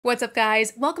What's up,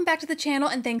 guys? Welcome back to the channel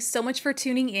and thanks so much for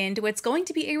tuning in to what's going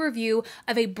to be a review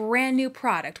of a brand new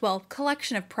product, well,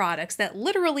 collection of products that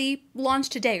literally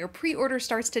launched today or pre-order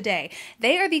starts today.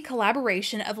 They are the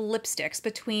collaboration of lipsticks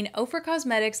between Ofra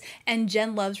Cosmetics and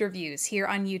Jen Luvs Reviews here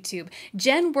on YouTube.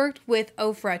 Jen worked with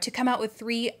Ofra to come out with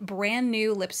 3 brand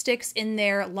new lipsticks in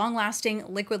their long-lasting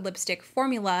liquid lipstick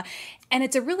formula. And I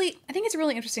think it's a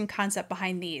really interesting concept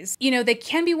behind these. You know, they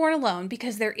can be worn alone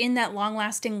because they're in that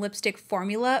long-lasting lipstick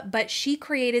formula, but she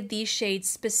created these shades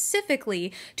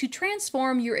specifically to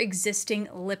transform your existing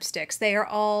lipsticks. They are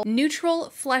all neutral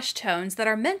flesh tones that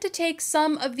are meant to take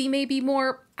some of the maybe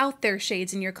more out there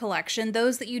shades in your collection,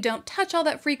 those that you don't touch all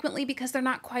that frequently because they're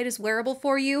not quite as wearable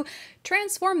for you,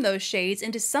 transform those shades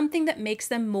into something that makes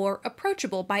them more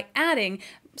approachable by adding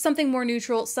something more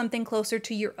neutral, something closer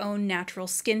to your own natural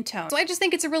skin tone. So I just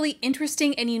think it's a really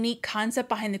interesting and unique concept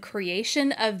behind the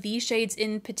creation of these shades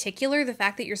in particular, the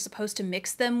fact that you're supposed to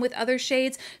mix them with other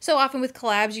shades. So often with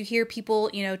collabs, you hear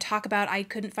people, you know, talk about, I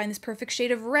couldn't find this perfect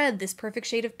shade of red, this perfect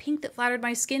shade of pink that flattered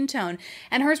my skin tone.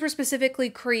 And hers were specifically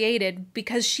created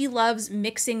because she loves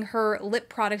mixing her lip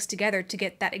products together to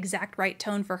get that exact right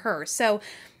tone for her. So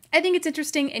I think it's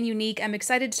interesting and unique. I'm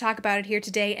excited to talk about it here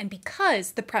today, and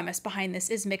because the premise behind this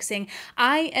is mixing,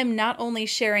 I am not only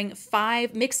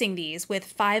mixing these with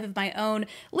 5 of my own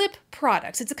lip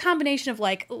products. It's a combination of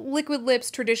like liquid lips,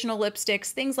 traditional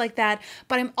lipsticks, things like that,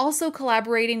 but I'm also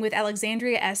collaborating with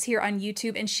Alexandria S here on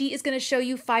YouTube, and she is going to show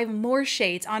you 5 more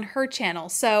shades on her channel.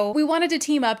 So we wanted to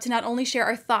team up to not only share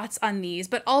our thoughts on these,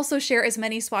 but also share as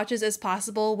many swatches as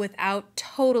possible without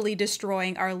totally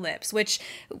destroying our lips, which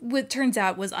turns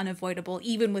out was unavoidable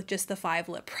even with just the 5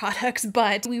 lip products.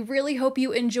 But we really hope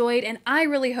you enjoyed, and I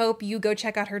really hope you go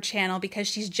check out her channel because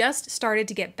she's just started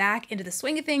to get back into the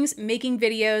swing of things, making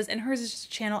videos, and hers is just a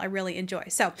channel I really enjoy.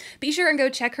 So be sure and go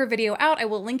check her video out. I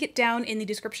will link it down in the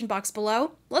description box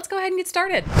below. Let's go ahead and get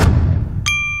started.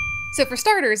 So for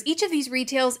starters, each of these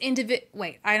retails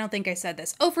wait, I don't think I said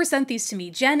this. Ofra sent these to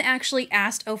me. Jen actually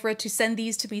asked Ofra to send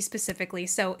these to me specifically.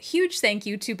 So huge thank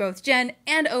you to both Jen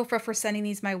and Ofra for sending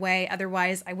these my way.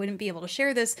 Otherwise, I wouldn't be able to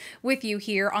share this with you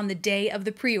here on the day of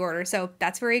the pre-order. So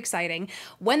that's very exciting.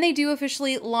 When they do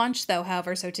officially launch though,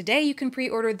 however, so today you can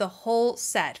pre-order the whole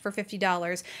set for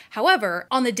 $50. However,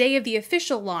 on the day of the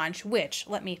official launch, which,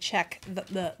 let me check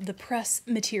the press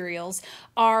materials,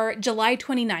 are July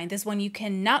 29th is when you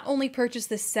can not only purchase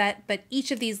this set, but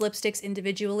each of these lipsticks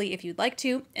individually if you'd like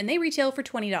to, and they retail for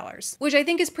 $20, which I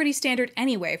think is pretty standard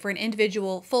anyway for an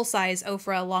individual full-size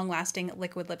Ofra long-lasting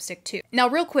liquid lipstick too. Now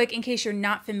real quick, in case you're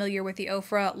not familiar with the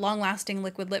Ofra long-lasting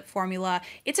liquid lip formula,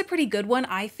 it's a pretty good one,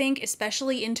 I think,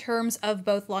 especially in terms of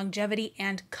both longevity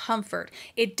and comfort.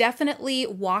 It definitely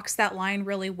walks that line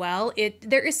really well.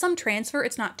 There is some transfer,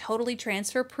 it's not totally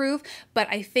transfer proof, but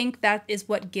I think that is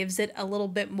what gives it a little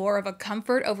bit more of a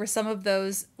comfort over some of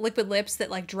those liquid lips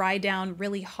that like dry down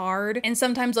really hard and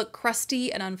sometimes look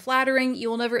crusty and unflattering. You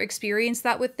will never experience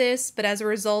that with this, but as a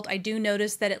result, I do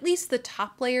notice that at least the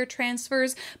top layer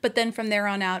transfers, but then from there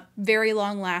on out, very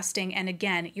long lasting, and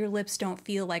again, your lips don't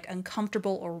feel like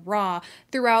uncomfortable or raw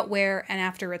throughout wear and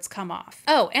after it's come off.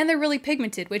 Oh, and they're really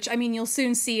pigmented, which I mean, you'll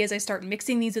soon see as I start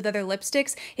mixing these with other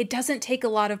lipsticks, it doesn't take a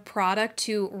lot of product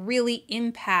to really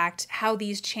impact how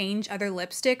these change other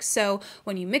lipsticks. So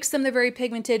when you mix them, they're very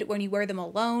pigmented. When you wear them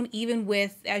alone, even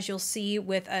with, as you'll see,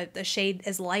 with a shade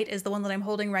as light as the one that I'm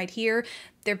holding right here,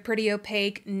 they're pretty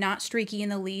opaque, not streaky in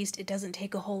the least. It doesn't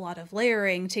take a whole lot of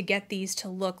layering to get these to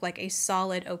look like a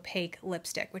solid opaque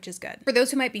lipstick, which is good. For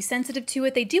those who might be sensitive to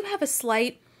it, they do have a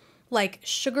slight like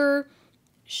sugar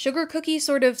cookie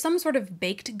some sort of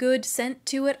baked good scent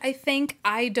to it, I think.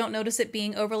 I don't notice it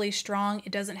being overly strong.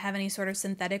 It doesn't have any sort of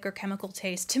synthetic or chemical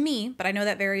taste to me, but I know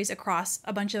that varies across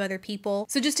a bunch of other people.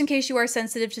 So just in case you are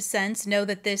sensitive to scents, know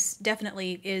that this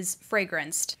definitely is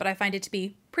fragranced, but I find it to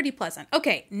be pretty pleasant.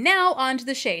 Okay, now on to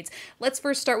the shades. Let's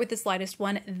first start with this lightest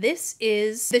one. This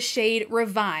is the shade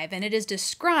Revive, and it is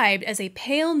described as a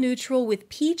pale neutral with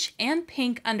peach and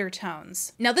pink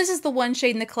undertones. Now this is the one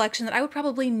shade in the collection that I would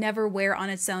probably never wear on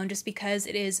its own just because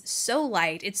it is so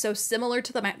light. It's so similar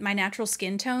to my natural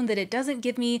skin tone that it doesn't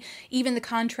give me even the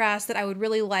contrast that I would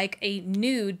really like a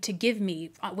nude to give me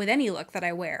with any look that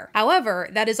I wear. However,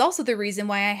 that is also the reason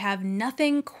why I have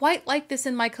nothing quite like this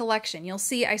in my collection. You'll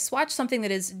see I swatched something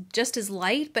that is is just as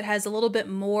light, but has a little bit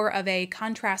more of a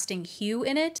contrasting hue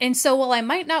in it. And so while I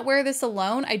might not wear this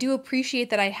alone, I do appreciate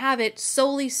that I have it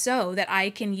solely so that I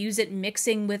can use it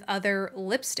mixing with other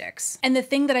lipsticks. And the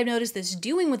thing that I've noticed this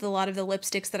doing with a lot of the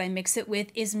lipsticks that I mix it with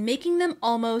is making them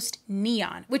almost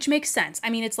neon, which makes sense. I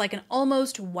mean, it's like an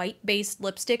almost white-based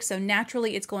lipstick, so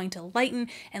naturally it's going to lighten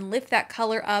and lift that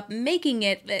color up, making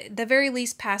it at the very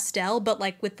least pastel, but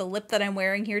like with the lip that I'm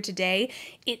wearing here today,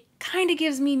 it kind of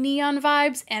gives me neon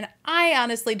vibes, and I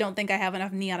honestly don't think I have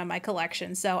enough neon in my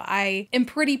collection, so I am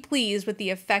pretty pleased with the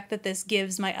effect that this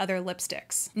gives my other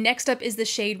lipsticks. Next up is the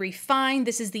shade Refine.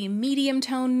 This is the medium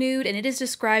tone nude, and it is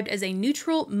described as a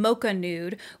neutral mocha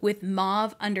nude with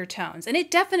mauve undertones. And it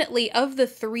definitely, of the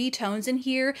 3 tones in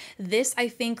here, this I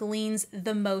think leans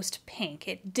the most pink.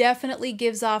 It definitely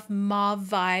gives off mauve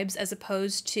vibes as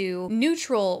opposed to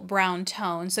neutral brown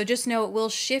tone, so just know it will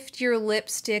shift your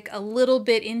lipstick a little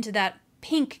bit into that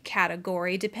pink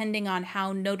category depending on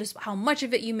how much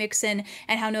of it you mix in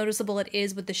and how noticeable it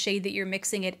is with the shade that you're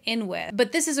mixing it in with.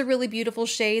 But this is a really beautiful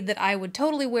shade that I would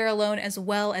totally wear alone as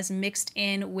well as mixed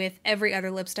in with every other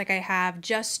lipstick I have,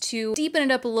 just to deepen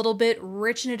it up a little bit,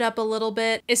 richen it up a little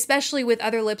bit, especially with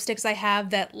other lipsticks I have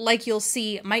that, like you'll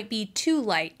see, might be too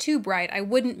light, too bright. I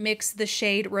wouldn't mix the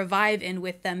shade Revive in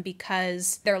with them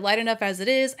because they're light enough as it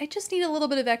is. I just need a little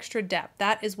bit of extra depth.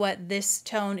 That is what this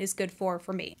tone is good for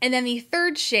me. And then the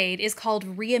third shade is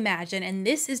called Reimagine, and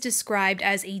this is described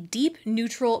as a deep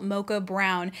neutral mocha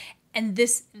brown. And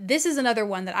this is another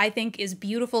one that I think is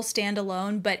beautiful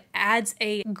standalone, but adds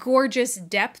a gorgeous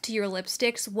depth to your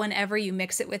lipsticks whenever you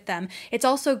mix it with them. It's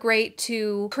also great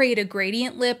to create a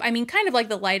gradient lip. I mean, kind of like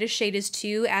the lightest shade is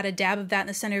too. Add a dab of that in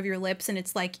the center of your lips and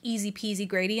it's like easy peasy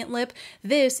gradient lip.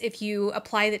 This, if you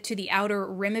apply it to the outer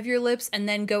rim of your lips and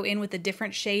then go in with a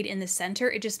different shade in the center,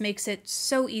 it just makes it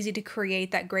so easy to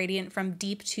create that gradient from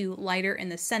deep to lighter in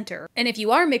the center. And if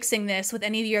you are mixing this with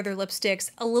any of your other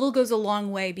lipsticks, a little goes a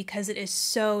long way because it is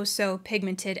so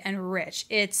pigmented and rich.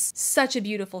 It's such a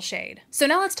beautiful shade. So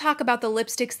now let's talk about the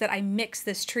lipsticks that I mix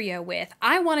this trio with.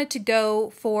 I wanted to go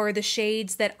for the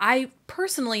shades that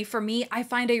personally, for me, I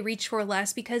find I reach for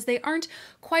less because they aren't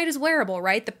quite as wearable,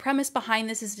 right? The premise behind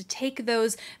this is to take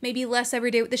those maybe less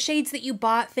everyday, the shades that you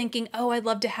bought thinking, oh, I'd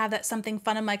love to have that something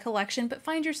fun in my collection, but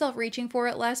find yourself reaching for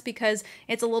it less because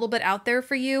it's a little bit out there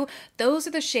for you. Those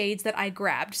are the shades that I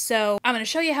grabbed. So I'm going to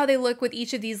show you how they look with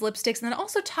each of these lipsticks and then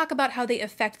also talk about how they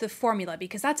affect the formula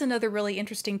because that's another really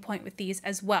interesting point with these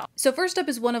as well. So first up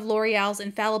is one of L'Oreal's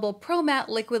Infallible Pro Matte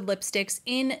Liquid Lipsticks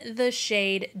in the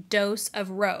shade Dose of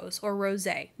Rose, or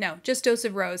Rosé. No, just Dose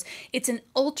of Rose. It's an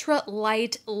ultra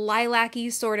light lilac-y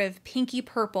sort of pinky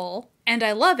purple. And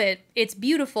I love it. It's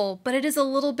beautiful, but it is a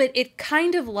little bit, it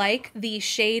kind of like the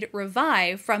shade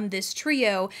Revive from this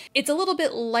trio. It's a little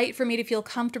bit light for me to feel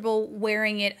comfortable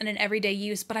wearing it in an everyday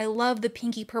use, but I love the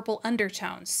pinky purple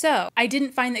undertones. So I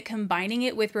didn't find that combining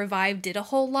it with Revive did a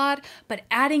whole lot, but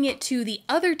adding it to the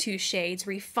other 2 shades,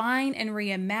 Refine and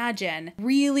Reimagine,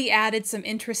 really added some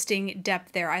interesting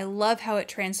depth there. I love how it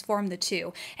transformed the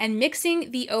 2. And mixing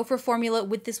the Ofra formula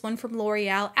with this one from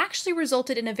L'Oreal actually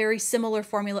resulted in a very similar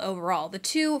formula overall. The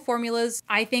 2 formulas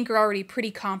I think are already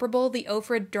pretty comparable. The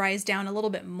Ofra dries down a little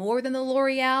bit more than the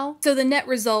L'Oreal. So the net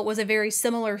result was a very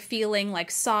similar feeling,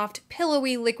 like soft,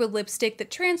 pillowy liquid lipstick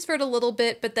that transferred a little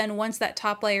bit, but then once that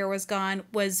top layer was gone,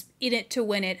 was in it to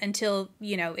win it until,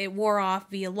 you know, it wore off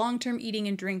via long-term eating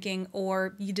and drinking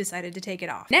or you decided to take it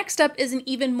off. Next up is an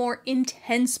even more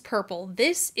intense purple.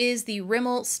 This is the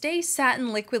Rimmel Stay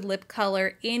Satin Liquid Lip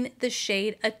Color in the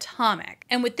shade Atomic.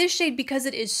 And with this shade, because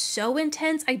it is so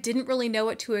intense, I didn't really know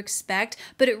what to expect,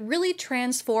 but it really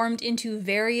transformed into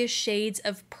various shades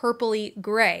of purpley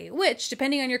gray, which,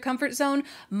 depending on your comfort zone,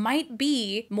 might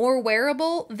be more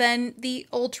wearable than the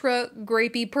ultra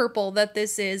grapey purple that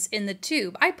this is in the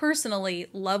tube. I personally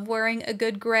love wearing a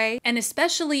good gray, and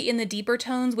especially in the deeper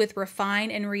tones with Refine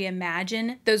and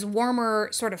Reimagine, those warmer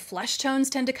sort of flesh tones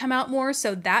tend to come out more,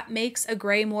 so that makes a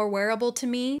gray more wearable to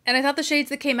me. And I thought the shades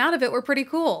that came out of it were pretty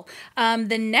cool.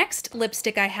 The next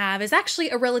lipstick I have is actually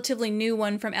a relatively new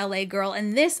one from LA Girl,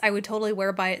 and this I would totally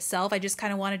wear by itself. I just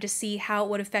kind of wanted to see how it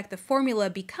would affect the formula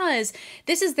because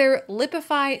this is their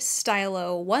Lipify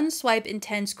Stylo One Swipe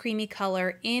Intense Creamy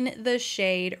Color in the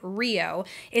shade Rio.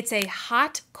 It's a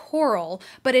hot coral,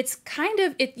 but it's kind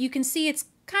of, you can see it's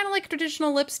kind of like a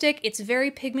traditional lipstick. It's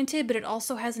very pigmented, but it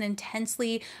also has an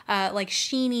intensely like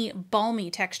sheeny, balmy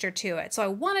texture to it. So I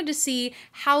wanted to see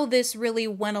how this really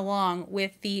went along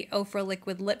with the Ofra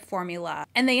liquid lip formula.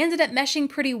 And they ended up meshing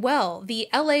pretty well. The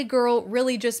LA Girl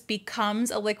really just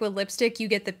becomes a liquid lipstick. You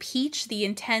get the peach, the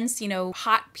intense, you know,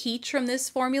 hot peach from this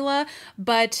formula,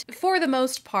 but for the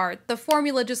most part, the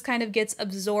formula just kind of gets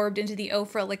absorbed into the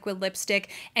Ofra liquid lipstick,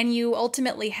 and you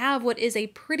ultimately have what is a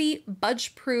pretty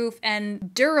budge-proof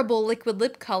and durable liquid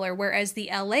lip color, whereas the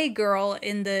LA Girl,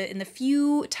 in the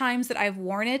few times that I've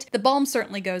worn it, the balm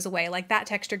certainly goes away. Like, that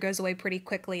texture goes away pretty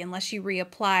quickly unless you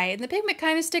reapply, and the pigment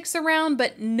kind of sticks around,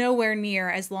 but nowhere near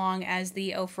as long as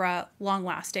the Ofra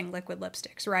long-lasting liquid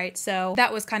lipsticks, right? So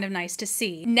that was kind of nice to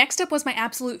see. Next up was my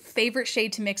absolute favorite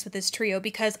shade to mix with this trio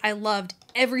because I loved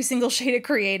every single shade it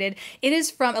created. It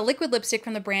is from a liquid lipstick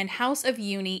from the brand House of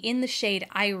Uni in the shade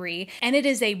Irie, and it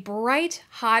is a bright,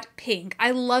 hot pink.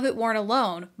 I love it worn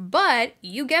alone, but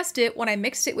you guessed it, when I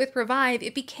mixed it with Revive,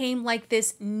 it became like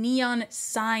this neon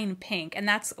sign pink, and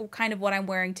that's kind of what I'm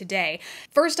wearing today.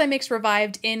 First, I mixed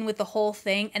Revived in with the whole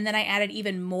thing, and then I added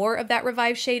even more of that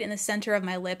Revive shade in the center of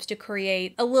my lips to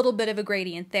create a little bit of a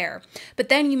gradient there. But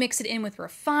then you mix it in with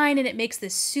Refine, and it makes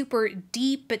this super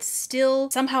deep, but still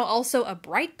somehow also a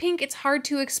bright pink. It's hard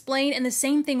to explain, and the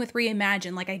same thing with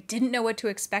Reimagine. Like, I didn't know what to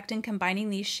expect in combining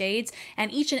these shades,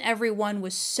 and each and every one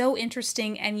was so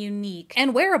interesting and unique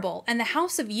and wearable. And the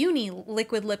House of Uni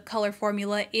liquid lip color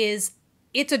formula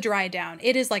it's a dry down.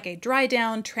 It is like a dry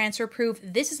down, transfer proof.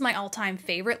 This is my all-time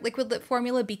favorite liquid lip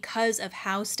formula because of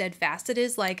how steadfast it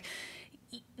is. Like,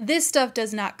 this stuff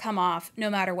does not come off no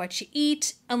matter what you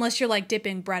eat, unless you're like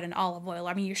dipping bread in olive oil.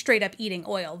 I mean, you're straight up eating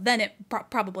oil, then it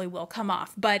probably will come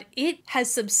off. But it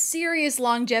has some serious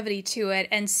longevity to it,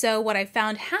 and so what I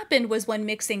found happened was when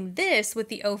mixing this with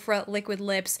the Ofra liquid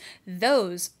lips,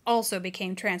 those also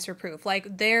became transfer proof.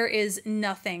 Like, there is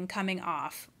nothing coming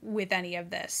off with any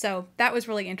of this. So that was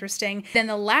really interesting. Then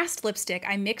the last lipstick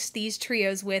I mixed these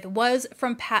trios with was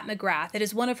from Pat McGrath. It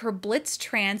is one of her Blitz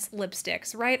Trance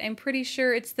lipsticks, right? I'm pretty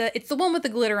sure it's the one with the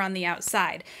glitter on the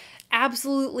outside.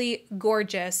 Absolutely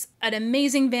gorgeous. An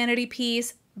amazing vanity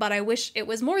piece, but I wish it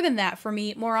was more than that for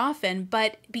me more often.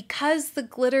 But because the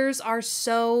glitters are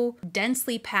so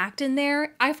densely packed in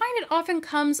there, I find it often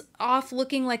comes off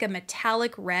looking like a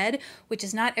metallic red, which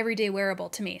is not everyday wearable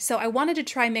to me. So I wanted to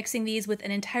try mixing these with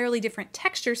an entirely different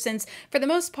texture, since for the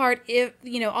most part, if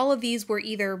you know, all of these were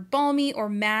either balmy or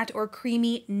matte or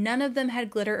creamy, none of them had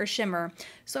glitter or shimmer.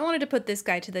 So I wanted to put this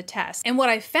guy to the test. And what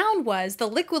I found was the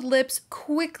liquid lips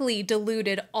quickly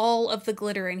diluted all of the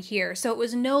glitter in here. So it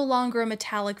was no longer a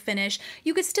metallic finish.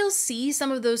 You could still see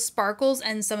some of those sparkles,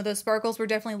 and some of those sparkles were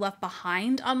definitely left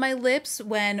behind on my lips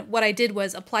when what I did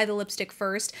was apply the lipstick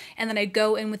first, and then I'd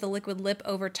go in with the liquid lip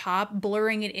over top,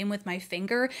 blurring it in with my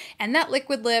finger. And that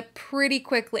liquid lip pretty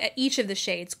quickly, each of the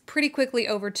shades, pretty quickly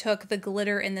overtook the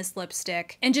glitter in this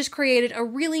lipstick and just created a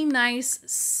really nice,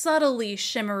 subtly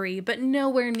shimmery, but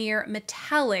nowhere near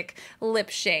metallic lip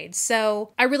shade.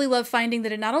 So I really love finding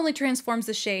that it not only transforms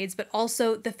the shades, but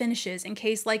also the finishes, in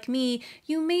case, like me,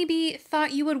 you maybe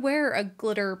thought you would wear a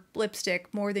glitter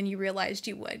lipstick more than you realized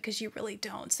you would, because you really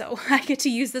don't. So I get to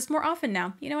use this more often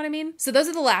now. You know what I mean? So those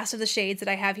are the last of the shades that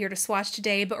I have here to swatch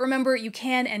today, but remember, you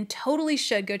can and totally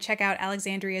should go check out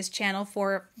Alexandria's channel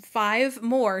for 5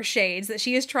 more shades that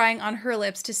she is trying on her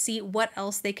lips to see what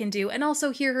else they can do, and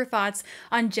also hear her thoughts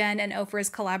on Jen and Ofra's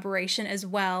collaboration as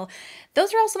well.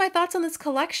 Those are also my thoughts on this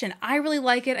collection. I really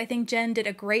like it. I think Jen did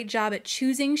a great job at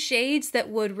choosing shades that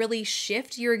would really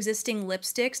shift your existing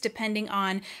lipsticks depending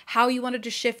on how you wanted to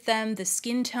shift them, the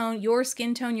skin tone, your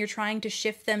skin tone you're trying to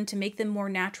shift them to make them more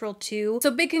natural too.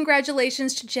 So big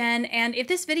congratulations to Jen, and if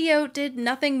this video did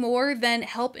nothing more than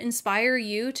help inspire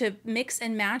you to mix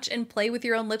and match and play with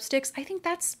your own lipsticks, I think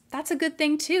that's a good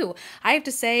thing too. I have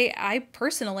to say, I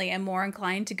personally am more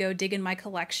inclined to go dig in my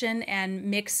collection and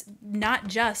mix not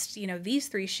just, you know, these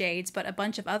 3 shades, but a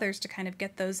bunch of others to kind of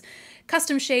get those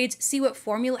custom shades, see what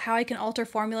formula, how I can alter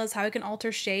formulas, how I can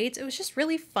alter shades. It was just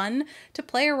really fun to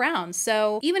play around.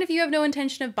 So even if you have no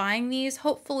intention of buying these,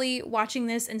 hopefully watching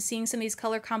this and seeing some of these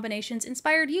color combinations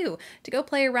inspired you to go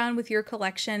play around with your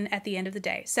collection at the end of the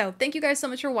day. So thank you guys so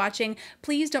much for watching.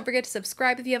 Please don't forget to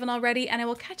subscribe if you haven't already, and I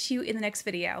will catch you in the next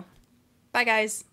video. Bye guys.